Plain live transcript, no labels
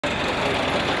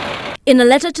In a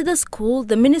letter to the school,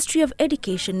 the Ministry of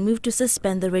Education moved to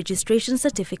suspend the registration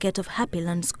certificate of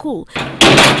Happyland School.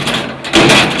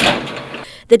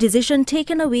 The decision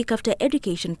taken a week after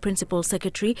Education Principal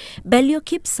Secretary Belio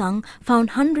Kipsang found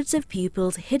hundreds of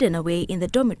pupils hidden away in the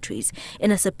dormitories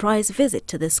in a surprise visit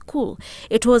to the school.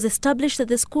 It was established that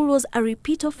the school was a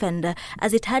repeat offender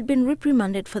as it had been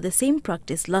reprimanded for the same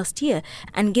practice last year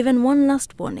and given one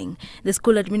last warning. The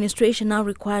school administration now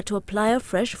required to apply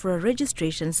afresh for a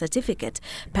registration certificate,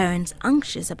 parents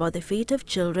anxious about the fate of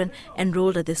children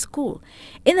enrolled at the school.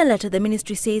 In the letter, the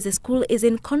ministry says the school is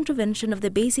in contravention of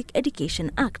the Basic Education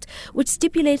Act, which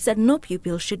stipulates that no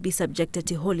pupil should be subjected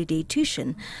to holiday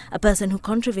tuition. A person who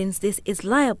contravenes this is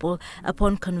liable,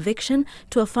 upon conviction,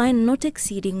 to a fine not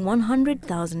exceeding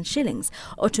 100,000 shillings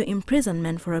or to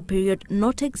imprisonment for a period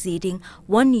not exceeding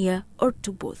 1 year or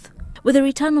to both. With the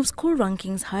return of school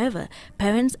rankings, however,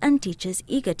 parents and teachers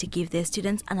eager to give their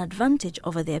students an advantage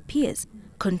over their peers,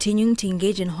 continuing to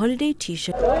engage in holiday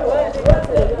tuition.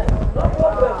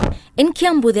 In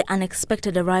Kiambu, the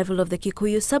unexpected arrival of the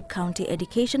Kikuyu sub-county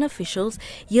education officials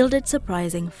yielded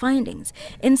surprising findings.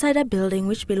 Inside a building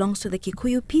which belongs to the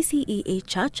Kikuyu PCEA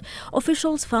Church,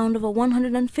 officials found over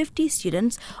 150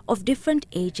 students of different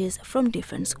ages from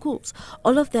different schools,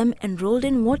 all of them enrolled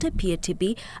in what appeared to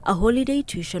be a holiday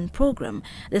tuition program.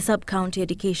 The sub-county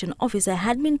education officer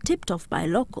had been tipped off by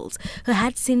locals who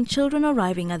had seen children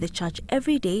arriving at the church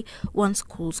every day once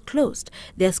schools closed,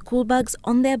 their school bags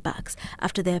on their backs,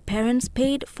 after their parents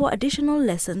paid for additional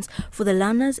lessons for the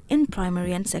learners in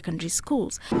primary and secondary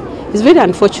schools. It's very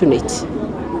unfortunate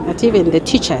that even the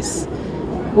teachers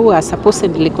who are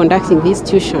supposedly conducting this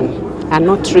tuition are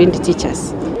not trained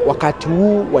teachers. Wakati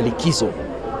huu wa likizo,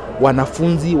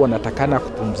 wanafunzi wanatakana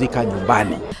kupumzika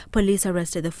nyumbani. Police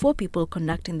arrested the 4 people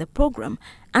conducting the program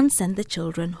and sent the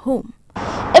children home.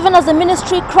 Even as the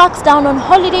ministry cracks down on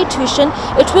holiday tuition,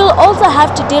 it will also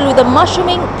have to deal with the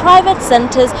mushrooming private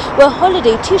centers where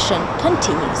holiday tuition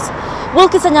continues.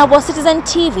 Wilkis Anyabwa, Citizen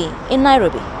TV in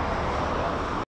Nairobi.